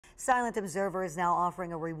Silent Observer is now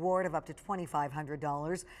offering a reward of up to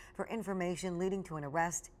 $2,500 for information leading to an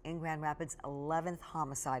arrest in Grand Rapids' 11th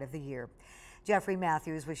homicide of the year. Jeffrey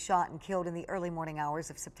Matthews was shot and killed in the early morning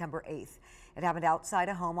hours of September 8th. It happened outside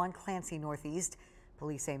a home on Clancy Northeast.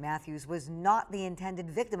 Police say Matthews was not the intended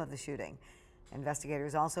victim of the shooting.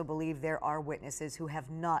 Investigators also believe there are witnesses who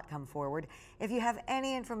have not come forward. If you have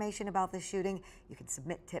any information about the shooting, you can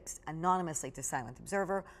submit tips anonymously to Silent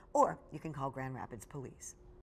Observer, or you can call Grand Rapids Police.